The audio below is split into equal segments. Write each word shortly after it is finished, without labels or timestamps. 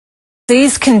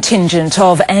This contingent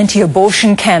of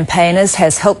anti-abortion campaigners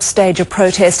has helped stage a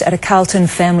protest at a Carlton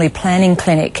family planning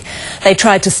clinic. They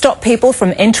tried to stop people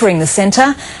from entering the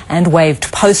centre and waved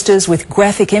posters with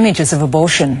graphic images of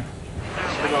abortion.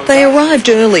 They arrived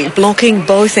early, blocking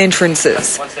both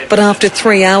entrances. But after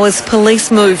 3 hours,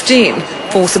 police moved in,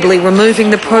 forcibly removing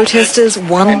the protesters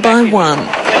one by one.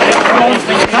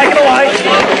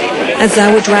 As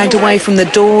they were dragged away from the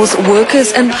doors,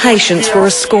 workers and patients were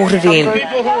escorted in.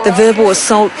 The verbal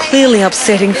assault clearly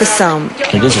upsetting for some.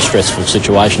 It is a stressful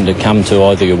situation to come to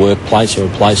either your workplace or a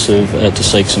place to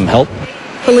seek some help.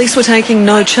 Police were taking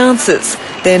no chances.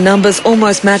 Their numbers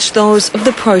almost matched those of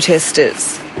the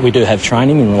protesters. We do have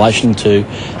training in relation to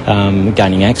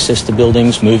gaining access to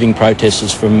buildings, moving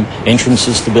protesters from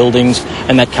entrances to buildings,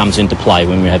 and that comes into play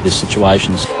when we have these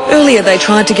situations. Earlier they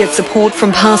tried to get support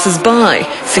from passers-by,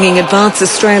 singing Advance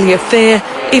Australia Fair,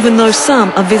 even though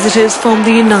some are visitors from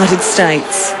the United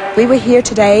States. We were here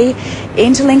today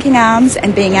interlinking arms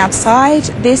and being outside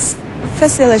this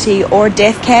facility, or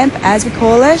death camp as we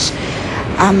call it,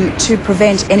 to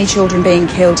prevent any children being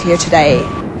killed here today.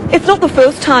 It's not the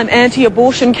first time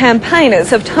anti-abortion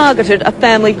campaigners have targeted a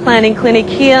family planning clinic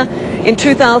here. In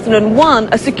 2001,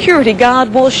 a security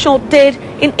guard was shot dead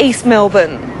in East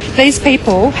Melbourne. These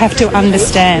people have to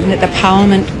understand that the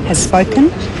Parliament has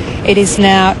spoken. It is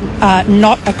now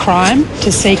not a crime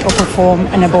to seek or perform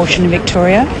an abortion in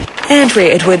Victoria.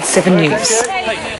 Andrea Edwards, 7 News.